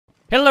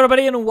Hello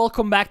everybody and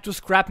welcome back to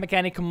Scrap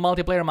Mechanic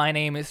Multiplayer. My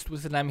name is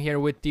Twisted and I'm here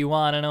with the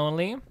one and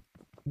only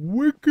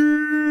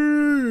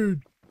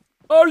Wicked!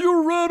 Are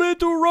you ready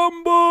to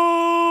rumble?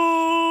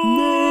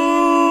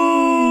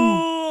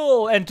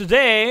 No! And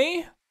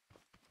today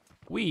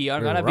we are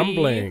gonna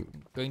rumbling. be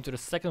going to the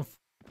second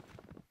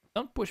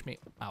Don't push me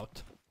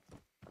out.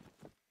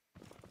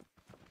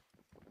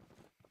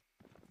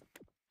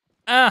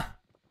 Ah!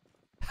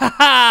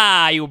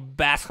 Haha, you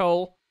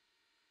basshole!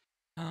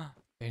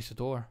 There's the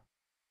door.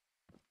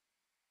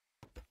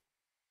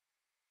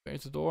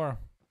 There's the door.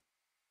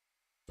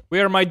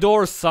 Where are my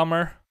doors,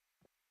 Summer?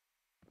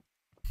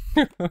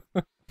 Did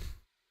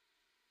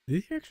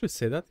he actually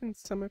say that in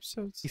some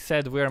episodes? He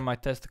said, where are my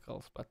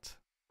testicles, but...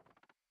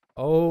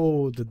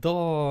 Oh, the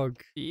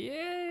dog!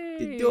 Yay!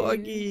 The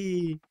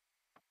doggy!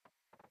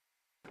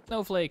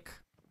 Snowflake.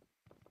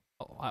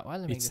 Oh, why did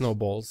I make It's this?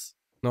 snowballs.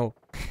 No.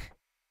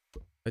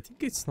 I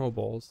think it's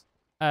snowballs.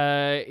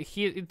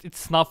 It's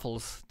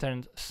Snuffles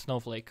turned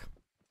Snowflake.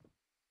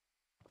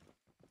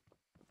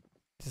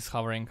 This is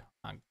hovering.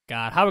 Oh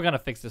god, how are we gonna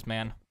fix this,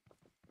 man?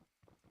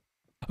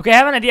 Okay, I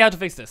have an idea how to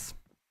fix this.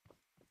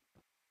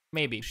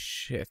 Maybe.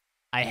 Shit.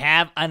 I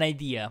have an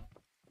idea.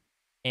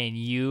 And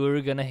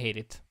you're gonna hate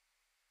it.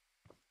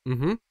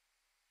 Mm-hmm.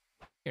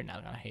 You're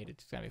not gonna hate it,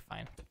 it's gonna be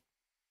fine.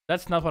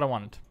 That's not what I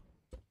wanted.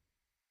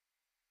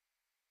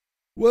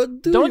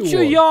 What do Don't you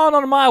want? yawn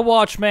on my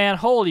watch, man.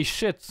 Holy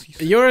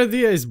shit. Your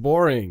idea is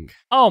boring.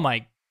 Oh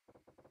my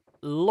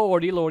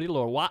lordy lord.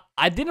 What?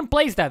 I didn't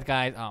place that,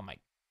 guys. Oh my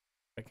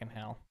freaking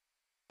hell.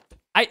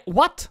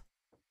 What?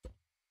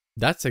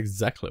 That's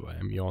exactly why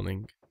I'm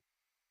yawning.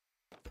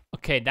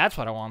 Okay, that's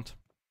what I want.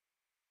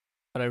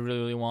 What I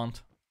really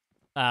want.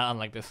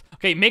 Unlike this.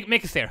 Okay,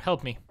 make a stair.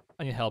 Help me.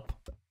 I need help.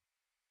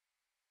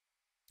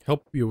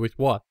 Help you with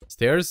what?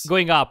 Stairs?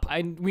 Going up.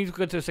 We need to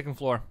go to the second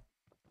floor.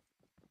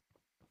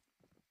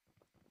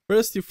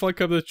 First you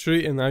fuck up the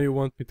tree and now you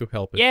want me to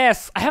help it.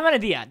 Yes, I have an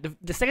idea.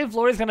 The second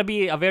floor is gonna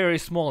be a very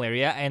small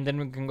area, and then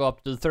we can go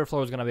up to the third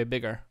floor is gonna be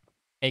bigger.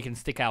 And it can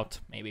stick out,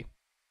 maybe.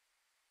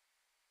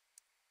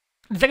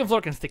 The second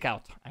floor can stick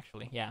out,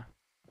 actually, yeah.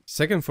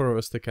 Second floor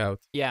will stick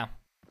out. Yeah.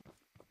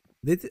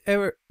 Did it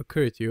ever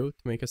occur to you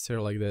to make a stair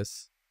like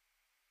this?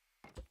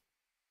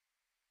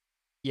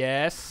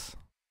 Yes.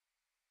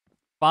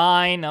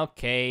 Fine,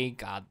 okay,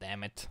 god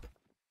damn it.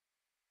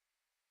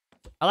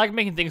 I like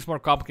making things more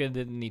complicated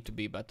than they need to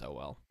be, but oh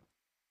well.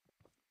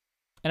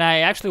 And I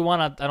actually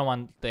I don't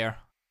want there.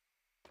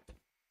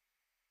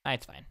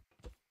 It's fine.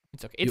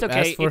 It's okay. It's you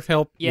okay. Asked for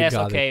help. Yes, you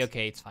got okay, it.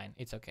 okay, it's fine.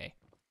 It's okay.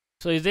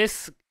 So is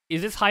this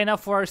high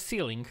enough for our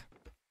ceiling?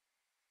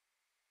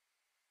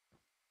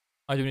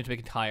 Or do we need to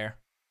make it higher?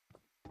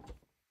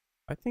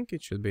 I think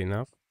it should be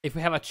enough. If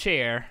we have a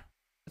chair,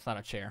 it's not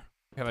a chair.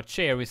 If we have a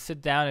chair, we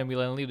sit down and we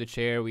leave the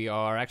chair, we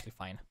are actually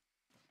fine.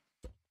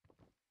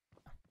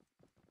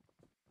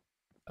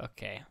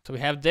 Okay, so we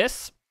have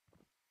this.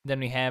 Then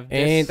we have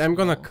this. And I'm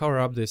gonna cover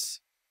up this.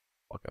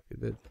 Fuck up, you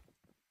did.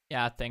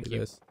 Yeah, thank you.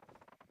 This.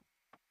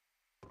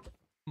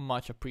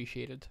 Much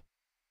appreciated.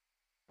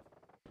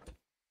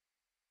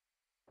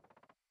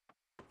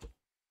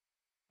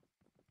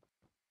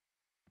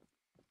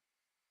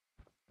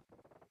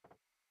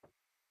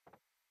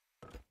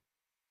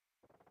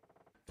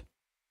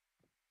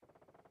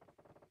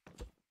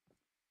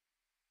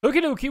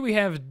 Okie dokie, we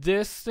have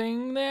this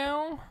thing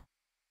now.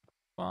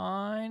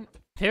 Fine.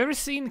 Have you ever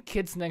seen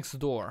Kids Next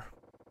Door?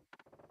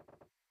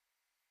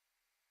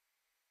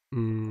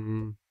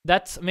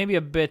 That's maybe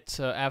a bit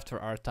after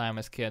our time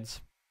as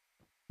kids.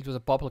 It was a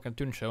popular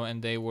cartoon show,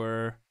 and they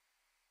were.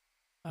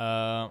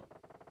 It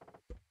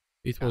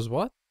was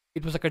what?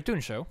 It was a cartoon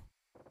show.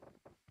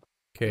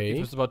 Okay. It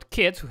was about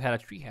kids who had a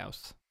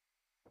treehouse.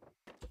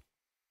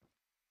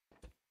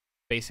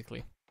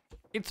 Basically,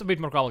 it's a bit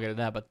more complicated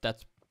than that, but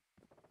that's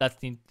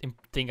the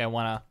thing I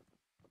wanna.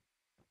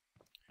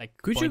 Like,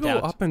 Could you point go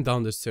out. up and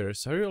down the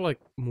stairs? Are you like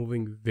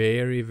moving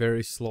very,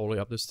 very slowly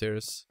up the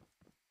stairs?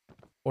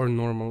 Or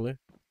normally?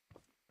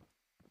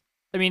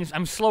 I mean,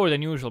 I'm slower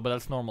than usual, but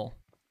that's normal.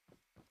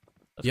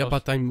 That's Yeah, how-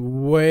 but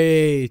I'm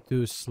way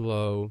too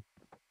slow.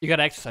 You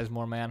gotta exercise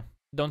more, man.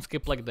 Don't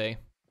skip leg day.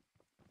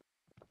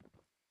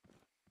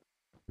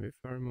 If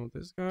I remove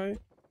this guy.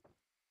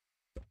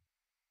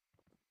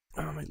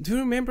 Do you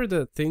remember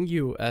the thing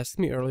you asked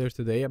me earlier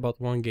today about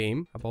one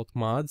game? About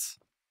mods?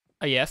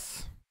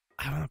 Yes.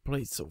 I wanna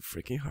play it so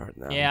freaking hard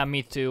now. Yeah,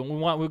 me too.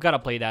 We gotta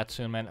play that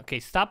soon, man. Okay,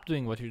 stop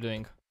doing what you're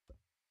doing.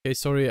 Okay,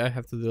 sorry, I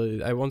have to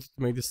delete it. I wanted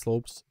to make the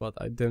slopes, but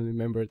I didn't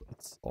remember it.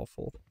 It's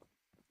awful.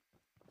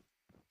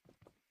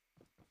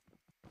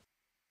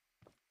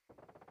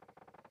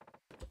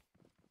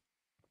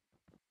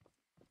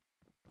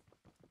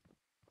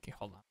 Okay,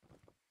 hold on.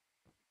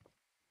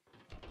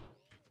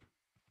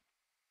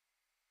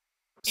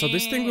 So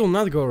this thing will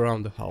not go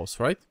around the house,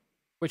 right?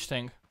 Which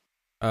thing?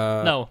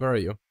 No. Where are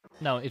you?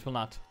 No, it will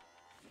not.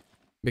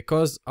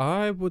 Because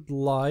I would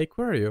like...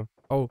 Where are you?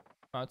 Oh,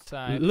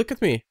 Outside. look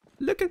at me.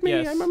 Look at me,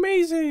 Yes. I'm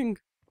amazing.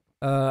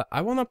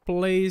 I wanna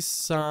place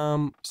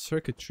some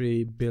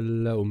circuitry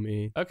below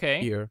me.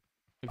 Okay. Here.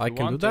 If I you can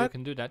do want to, that? you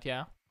can do that,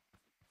 yeah.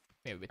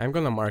 Maybe. I'm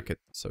gonna mark it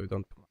so we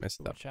don't mess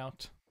it up. Watch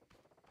out.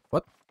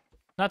 What?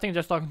 Nothing,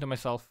 just talking to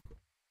myself.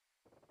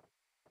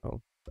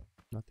 Oh,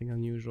 nothing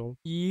unusual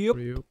Yep. for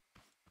you.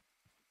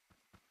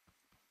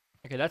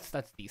 Okay, that's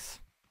these.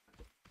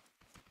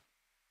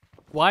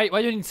 Why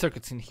do you need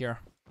circuits in here?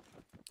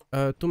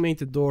 To make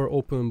the door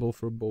openable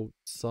for both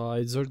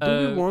sides, or do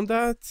we want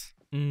that?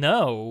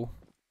 No.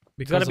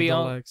 Because gotta of be the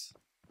on- legs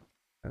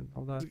and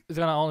all that. It's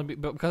gonna only be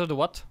because of the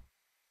what?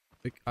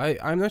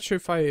 I'm not sure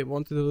if I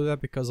wanted to do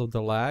that because of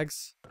the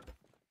lags.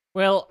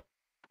 Well,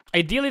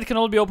 ideally it can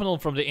only be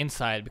openable from the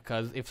inside,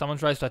 because if someone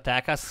tries to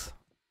attack us,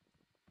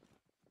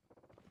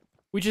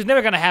 which is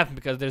never gonna happen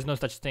because there's no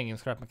such thing in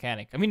scrap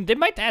mechanic. I mean, they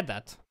might add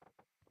that.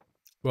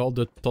 Well,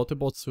 the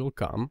Totibots will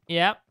come.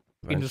 Yeah.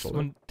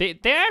 Eventually.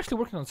 They're actually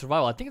working on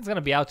survival. I think it's gonna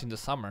be out in the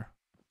summer.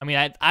 I mean,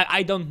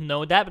 I don't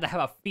know that, but I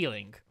have a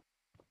feeling.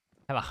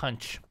 I have a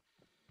hunch.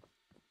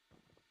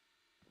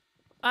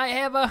 I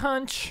have a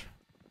hunch.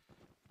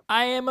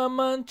 I am a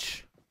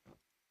munch.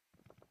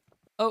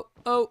 Oh,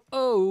 oh,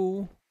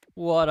 oh.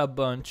 What a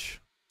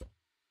bunch.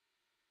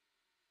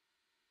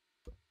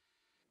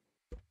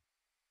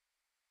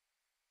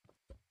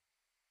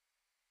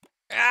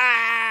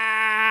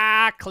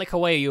 Ah! Click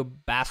away, you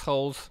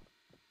bassholes.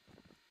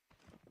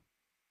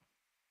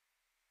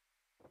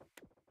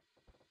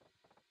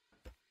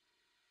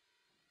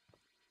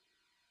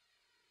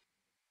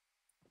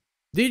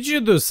 Did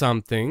you do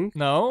something?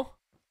 No?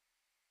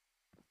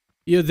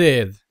 You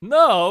did.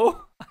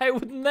 No! I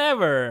would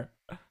never.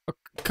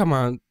 Come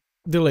on,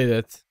 delete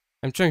it.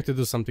 I'm trying to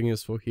do something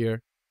useful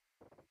here.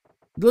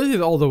 Delete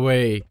it all the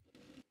way.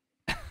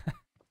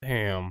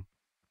 Damn.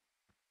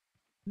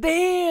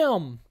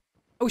 Damn!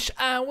 I wish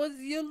I was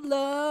your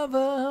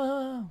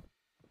lover.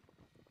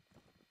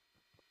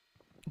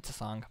 It's a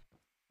song.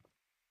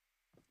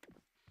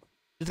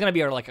 It's gonna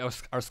be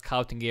our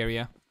scouting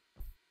area.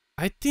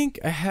 I think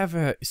I have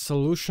a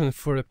solution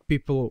for the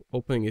people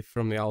opening it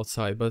from the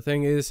outside, but the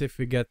thing is, if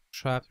we get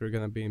trapped, we're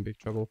gonna be in big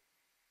trouble.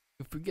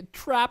 If we get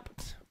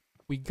trapped,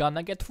 we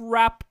gonna get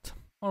wrapped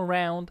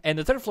around. And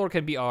the third floor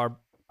can be our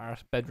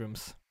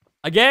bedrooms.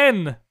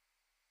 Again!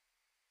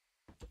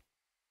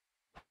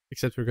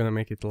 Except we're gonna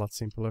make it a lot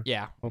simpler.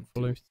 Yeah.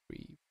 Hopefully. 1, 2,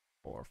 3,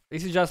 4.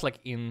 This is just like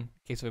in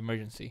case of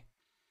emergency.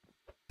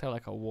 Have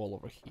like a wall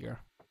over here.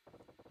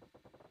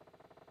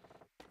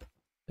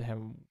 They have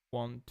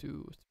 1,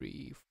 2,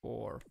 3,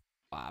 4,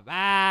 5.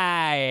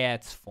 Ah,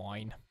 it's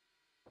fine.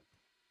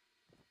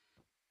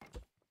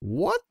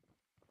 What?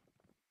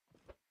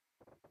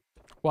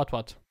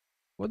 What?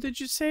 What did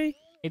you say?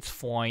 It's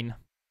fine.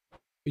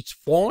 It's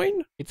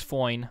fine? It's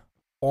fine.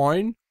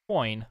 Fine?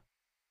 Fine.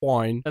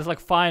 Fine. That's like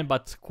fine,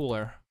 but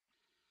cooler.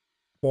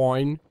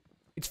 Fine.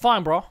 It's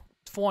fine, bro.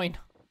 It's fine.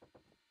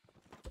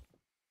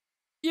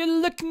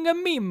 You're looking at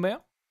me, man.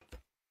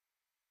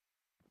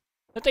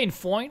 That ain't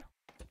fine.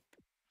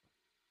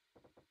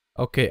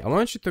 Okay, I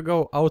want you to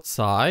go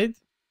outside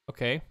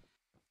Okay.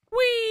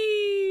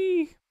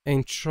 Whee!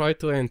 and try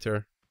to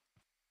enter.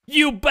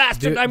 You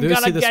bastard! I'm do you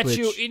gonna see the get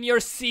you switch? in your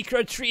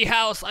secret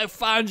treehouse. I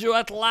found you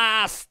at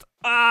last.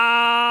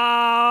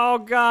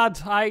 Oh God!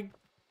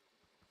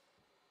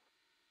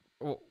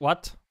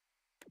 What?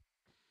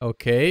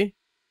 Okay.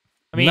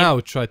 I mean, now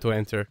try to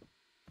enter.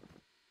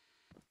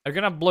 they're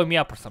gonna blow me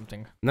up or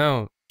something.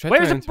 No, try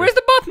Where's to the enter. Where's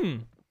the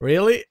button?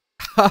 Really?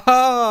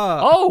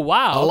 Haha! Oh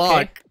wow! A Okay.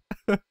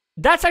 lock.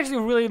 That's actually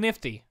really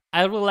nifty.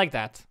 I really like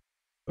that.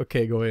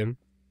 Okay, go in.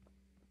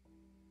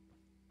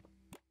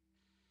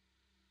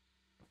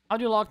 How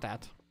do you lock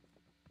that?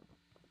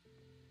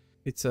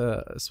 It's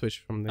a switch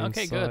from the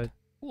Okay, inside. good.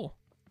 Cool.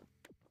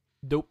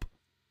 Dope.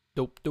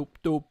 Dope, dope,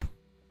 dope.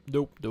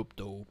 Dope, dope,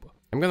 dope.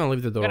 I'm gonna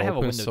leave the door Gotta have a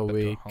open window so to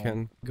we go home.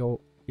 can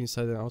go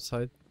inside and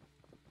outside.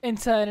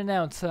 Inside and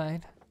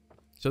outside.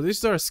 So this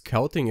is our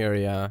scouting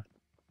area.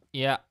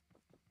 Yeah.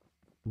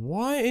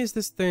 Why is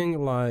this thing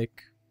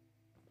like...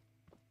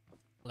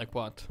 Like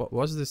what? What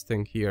was this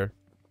thing here?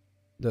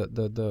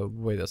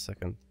 Wait a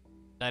second.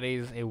 That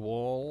is a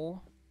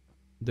wall.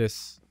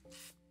 This.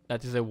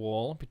 That is a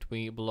wall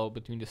between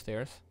the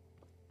stairs.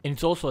 And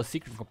it's also a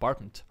secret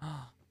compartment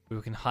where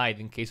we can hide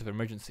in case of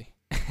emergency.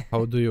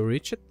 How do you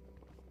reach it?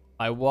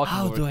 I walk.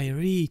 How do I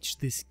reach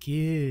this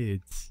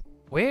kid?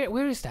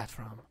 Where is that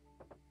from?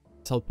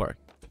 South Park.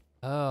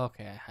 Oh,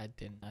 okay. I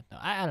did not know.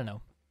 I don't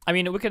know. I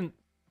mean, we can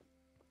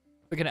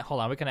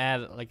hold on. We can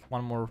add like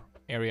one more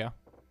area.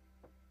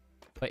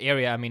 By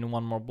area, I mean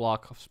one more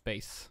block of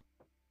space.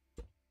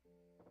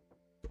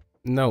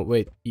 No,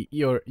 wait.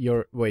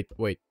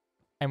 Wait.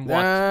 And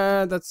what?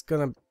 That's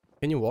gonna...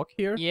 Can you walk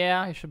here?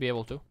 Yeah, you should be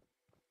able to.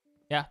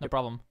 Yeah, no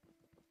problem.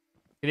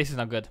 This is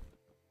not good.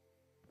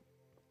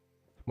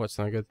 What's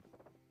not good?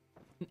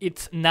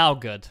 It's now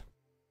good.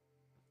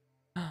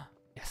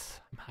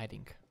 Yes, I'm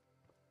hiding.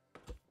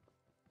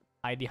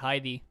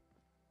 Hidey.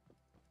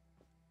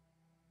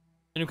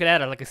 And you could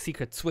add like a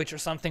secret switch or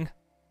something.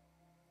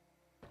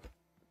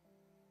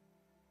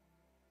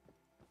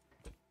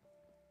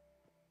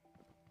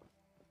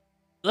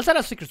 Let's add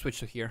a secret switch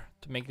to here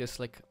to make this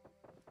like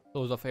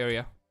closed off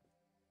area.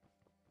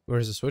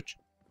 Where's the switch?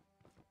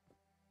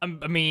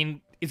 I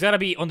mean, it's gotta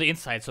be on the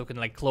inside so we can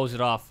like close it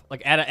off.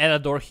 Like add a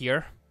door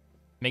here.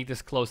 Make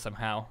this close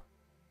somehow.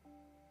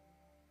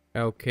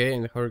 Okay,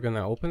 and how are we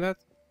gonna open that?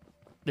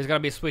 There's gotta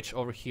be a switch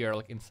over here,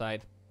 like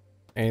inside.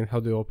 And how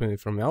do you open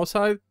it from the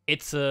outside?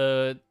 It's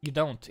you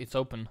don't. It's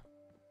open.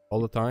 All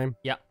the time?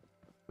 Yeah.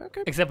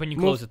 Okay. Except when you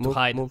close it to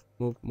hide. Move.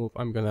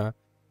 I'm gonna...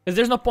 Because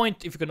there's no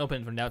point if you can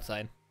open it from the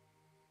outside.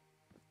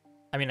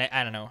 I mean,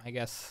 I don't know. I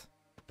guess.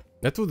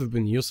 That would have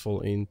been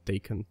useful in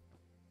Taken.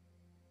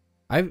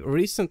 I've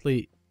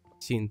recently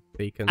seen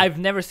Taken. I've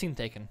never seen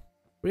Taken.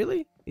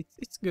 Really?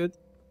 It's good.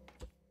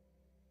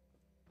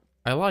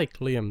 I like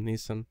Liam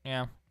Neeson.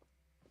 Yeah.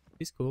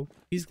 He's cool.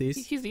 He's this.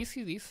 He's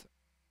these.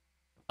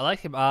 I like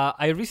him.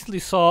 I recently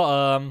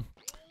saw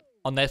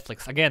on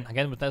Netflix again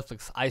with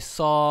Netflix. I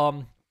saw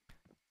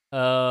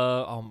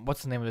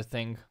what's the name of the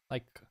thing?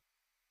 Like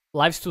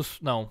Life's Too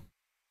Small.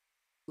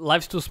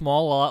 Life's Too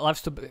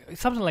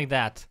something like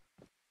that.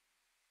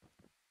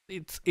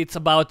 It's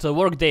about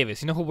Warwick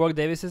Davis. You know who Warwick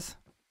Davis is?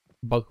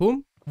 About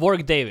whom?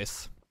 Warwick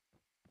Davis.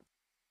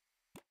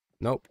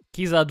 Nope.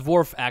 He's a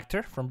dwarf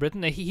actor from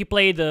Britain. He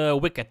played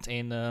Wicket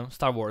in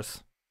Star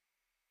Wars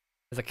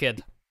as a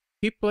kid.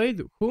 He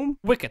played whom?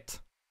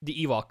 Wicket, the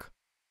Ewok.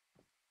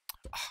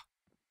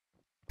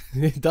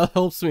 That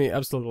helps me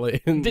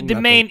absolutely. The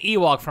main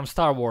Ewok from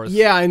Star Wars.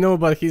 Yeah, I know,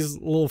 but he's a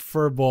little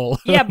furball.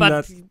 Yeah,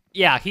 but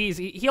yeah,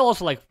 he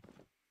also like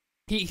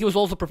he was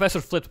also Professor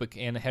Flitwick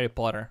in Harry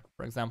Potter,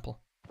 for example.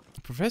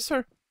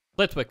 Professor?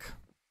 Flitwick.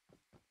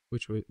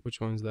 Which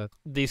one is that?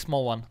 The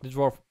small one, the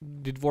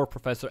dwarf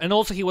professor, and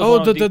also he was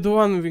the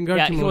one with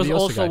yeah, he was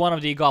also one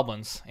of the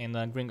goblins in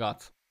Green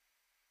Gods.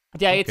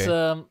 Yeah, okay. It's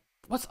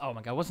oh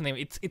my god, what's the name?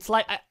 It's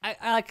like I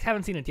like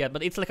haven't seen it yet,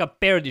 but it's like a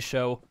parody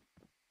show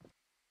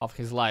of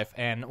his life.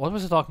 And what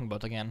was it talking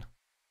about again?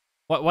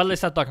 Why did I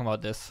start talking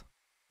about this?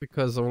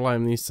 Because of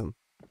Liam Neeson.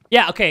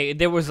 Yeah, okay.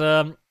 There was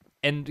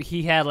and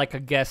he had like a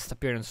guest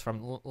appearance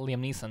from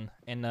Liam Neeson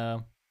in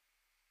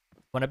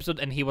one episode,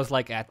 and he was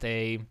like at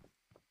a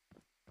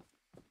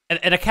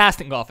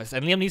casting office,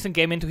 and Liam Neeson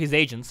came into his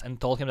agents and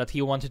told him that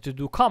he wanted to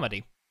do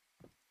comedy,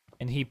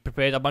 and he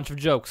prepared a bunch of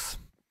jokes,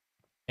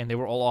 and they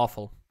were all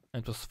awful.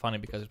 And it was funny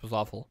because it was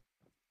awful.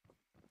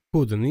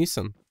 Who, the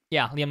Neeson?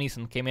 Yeah, Liam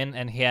Neeson came in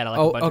and he had like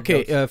a bunch of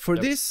jokes. Okay. For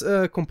this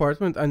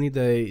compartment, I need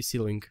a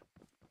ceiling.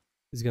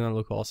 It's gonna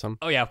look awesome.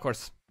 Oh yeah, of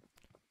course.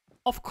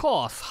 Of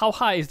course. How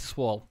high is this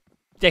wall?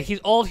 Yeah,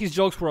 all his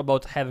jokes were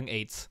about having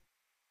AIDS.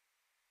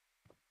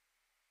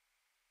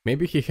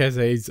 Maybe he has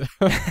AIDS.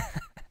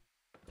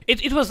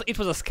 It was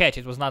a sketch.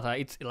 It was not a.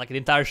 It's like the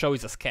entire show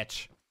is a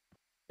sketch.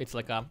 It's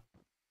like a.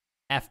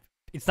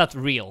 It's not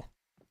real.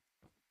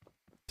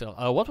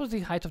 So, what was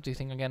the height of the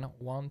thing again?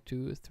 1,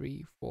 2,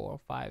 3, 4,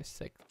 5,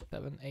 6,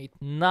 7, 8,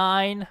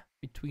 9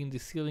 between the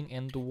ceiling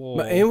and the wall.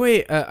 But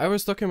anyway, I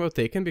was talking about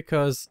Taken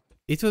because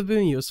it would have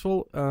been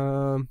useful.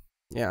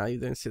 Yeah, you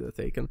didn't see the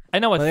Taken. I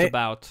know what it's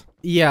about.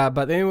 Yeah,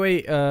 but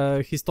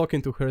anyway, he's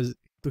talking to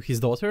his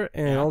daughter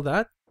and all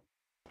that.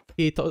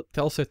 He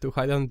tells her to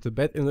hide under the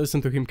bed and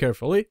listen to him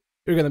carefully.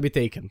 You're gonna be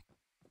taken.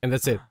 And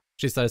that's it.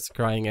 She starts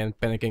crying and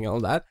panicking and all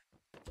that.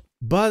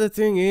 But the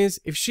thing is,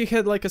 if she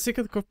had like a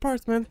secret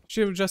compartment,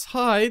 she would just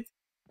hide.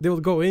 They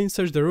would go in,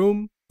 search the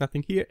room,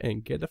 nothing here,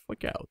 and get the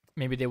fuck out.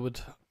 Maybe they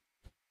would...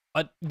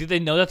 did they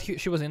know that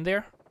she was in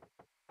there?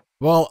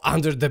 Well,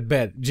 under the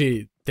bed.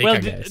 Gee, take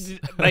a guess.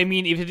 I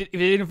mean, if they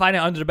didn't find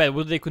her under the bed,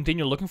 would they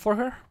continue looking for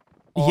her?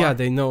 Or... Yeah,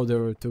 they know there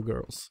were two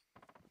girls.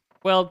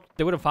 Well,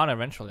 they would have found her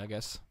eventually, I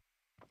guess.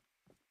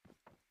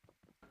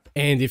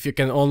 And if you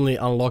can only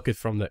unlock it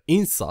from the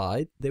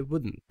inside, they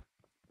wouldn't.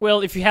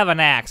 Well, if you have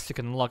an axe, you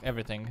can unlock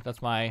everything.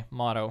 That's my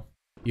motto.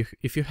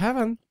 If you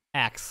haven't...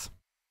 Axe.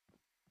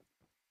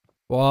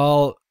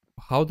 Well,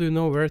 how do you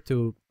know where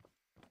to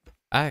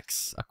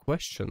axe a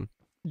question?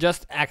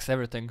 Just axe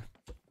everything.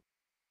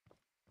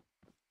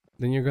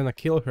 Then you're gonna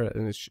kill her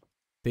and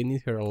they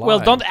need her alive. Well,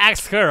 don't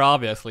axe her,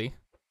 obviously.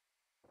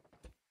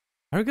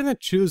 How are you gonna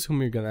choose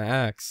whom you're gonna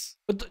axe?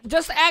 But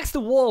just axe the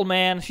wall,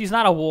 man. She's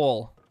not a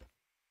wall.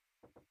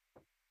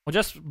 Well,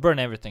 just burn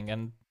everything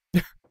and...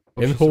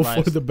 and hope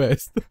for the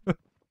best.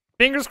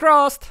 Fingers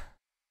crossed!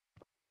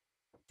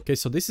 Okay,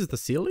 so this is the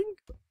ceiling?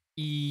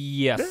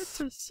 Yes.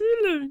 That's a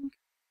ceiling!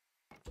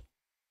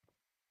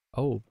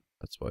 Oh,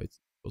 that's why it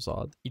was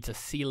odd. It's a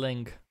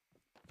ceiling.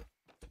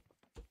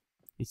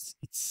 It's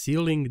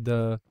sealing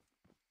the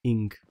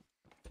ink.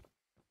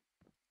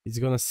 It's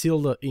gonna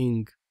seal the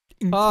ink.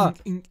 Ink.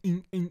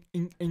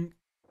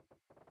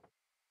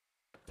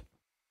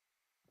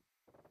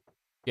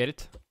 Get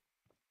it?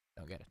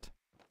 Don't get it.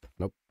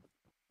 Nope.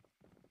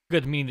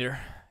 Good, me neither.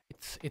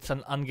 It's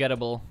an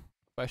ungettable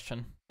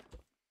question.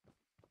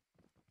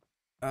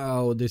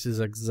 Oh, this is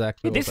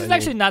exactly this is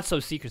actually not so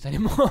secret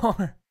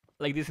anymore.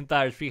 Like this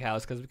entire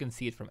treehouse, because we can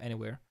see it from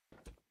anywhere.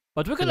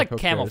 But we could like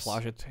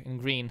camouflage it in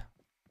green.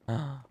 Make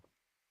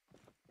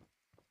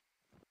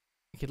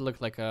it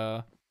look like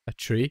a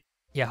tree.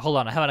 Yeah, hold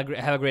on. I have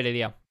a great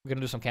idea. We're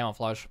gonna do some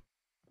camouflage.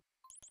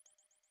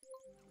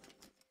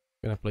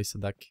 Gonna place a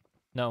duck.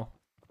 No.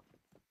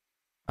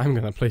 I'm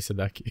gonna place a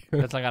ducky.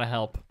 That's not gonna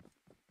help.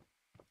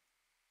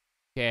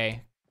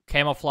 Okay.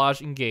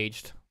 Camouflage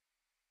engaged.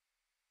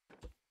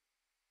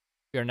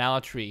 We are now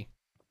a tree.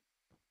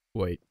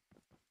 Wait.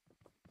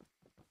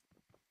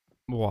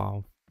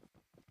 Wow.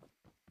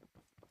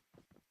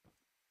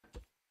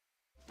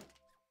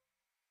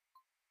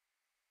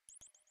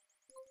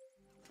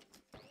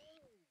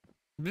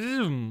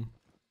 Boom.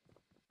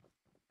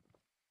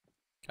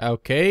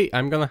 Okay,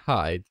 I'm gonna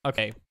hide.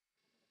 Okay.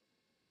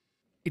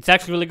 It's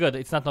actually really good.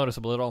 It's not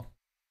noticeable at all.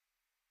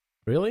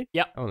 Really?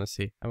 Yeah. I wanna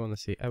see. I wanna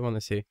see. I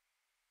wanna see.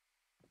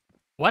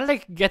 Why did I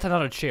get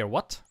another chair?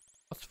 What?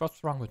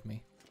 What's wrong with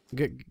me?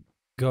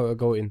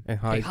 Go in and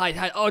hide. Hey,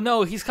 hide. Oh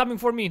no, he's coming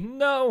for me.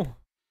 No.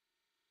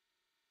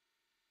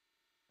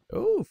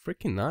 Oh,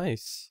 freaking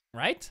nice.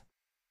 Right?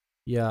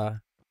 Yeah.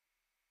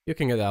 You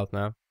can get out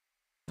now.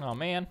 Oh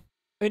man.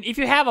 I mean, if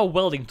you have a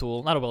welding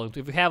tool, not a welding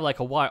tool, if you have like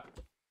a wire.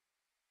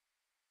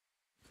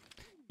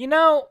 You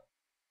know.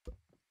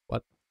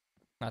 What?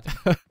 Nothing.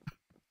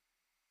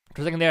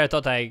 For a second there, I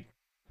thought I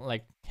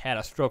like had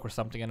a stroke or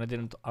something, and I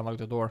didn't unlock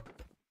the door.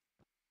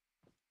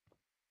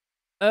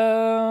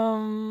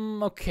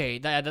 Okay,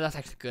 that's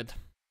actually good.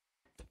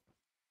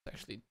 It's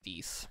actually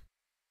these.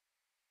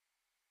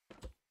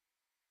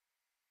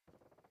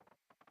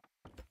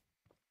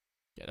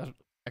 Yeah,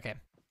 okay.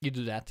 You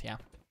do that, yeah.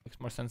 Makes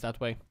more sense that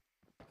way.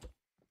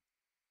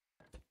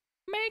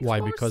 Makes Why?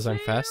 more Because I'm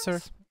faster?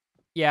 sense.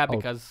 Yeah, Oh.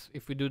 because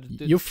if we do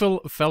the You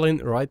fell in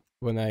right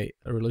when I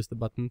released the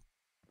button.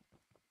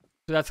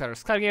 so that's our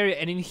scouting area,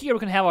 and in here we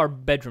can have our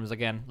bedrooms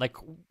again. Like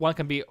one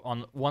can be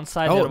on one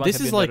side. the other Oh, one this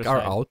can be is on the like other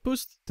our side.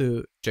 outpost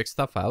to check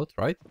stuff out,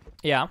 right?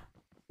 Yeah,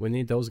 We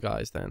need those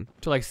guys then.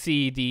 to like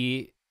see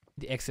the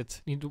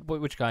exit.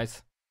 Which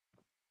guys?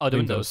 Oh, the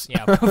Windows.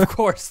 windows. Yeah, of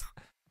course.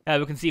 Yeah,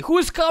 we can see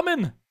who's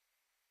coming.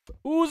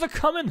 Who's a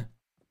coming?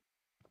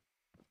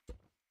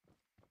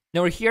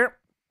 Now we're here.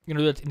 We're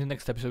gonna do that in the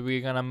next episode.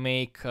 We're gonna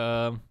make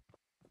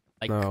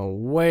like No,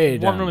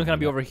 wait. one room is gonna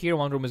be over here,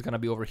 one room is gonna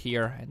be over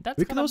here, and that's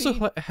We can gonna also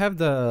be... have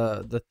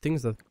the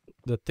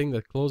thing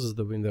that closes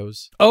the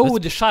windows. Oh,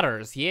 That's- the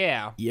shutters.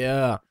 Yeah.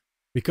 yeah.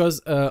 Because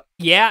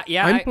Yeah.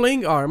 I'm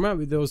playing Arma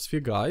with those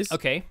few guys.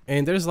 Okay.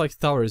 And there's like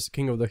towers,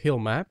 King of the Hill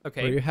map,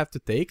 Okay. where you have to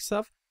take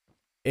stuff.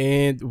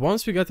 And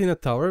once we got in a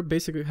tower,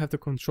 basically you have to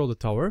control the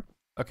tower.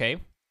 Okay.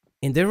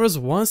 And there was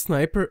one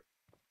sniper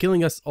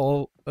killing us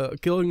all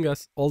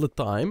the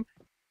time.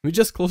 We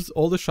just closed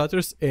all the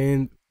shutters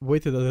and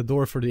waited at the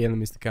door for the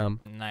enemies to come.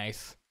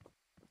 Nice.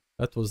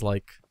 That was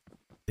like,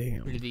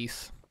 damn.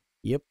 Release.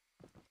 Yep.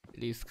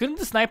 Release. Couldn't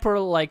the sniper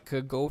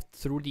like go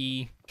through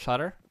the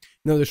shutter?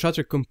 No, the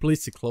shutter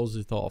completely closed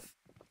it off.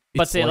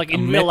 But It's say like a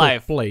in real metal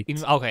life. plate.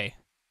 Okay.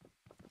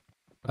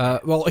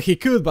 Well, he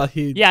could, but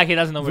he Yeah, he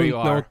doesn't know where you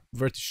wouldn't know are.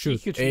 where to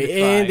shoot. should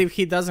And try. if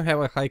he doesn't have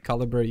a high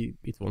caliber,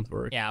 it won't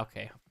work. Yeah,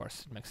 okay, of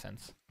course, it makes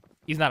sense.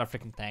 He's not a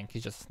freaking tank,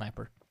 he's just a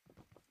sniper.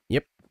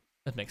 Yep.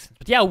 That makes sense.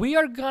 But yeah, we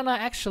are gonna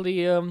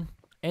actually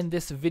end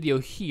this video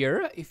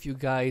here. If you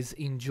guys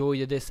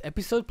enjoyed this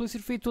episode, please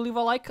feel free to leave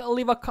a like,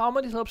 leave a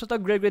comment. It helps us a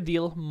great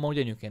deal, more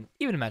than you can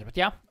even imagine. But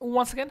yeah,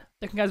 once again,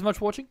 thank you guys so much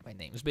for watching. My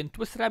name has been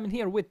Twisted. I've been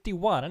here with the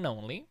one and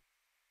only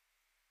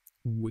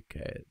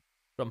Wicked.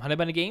 from Honey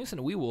Bunny Games,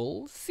 and we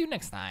will see you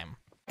next time.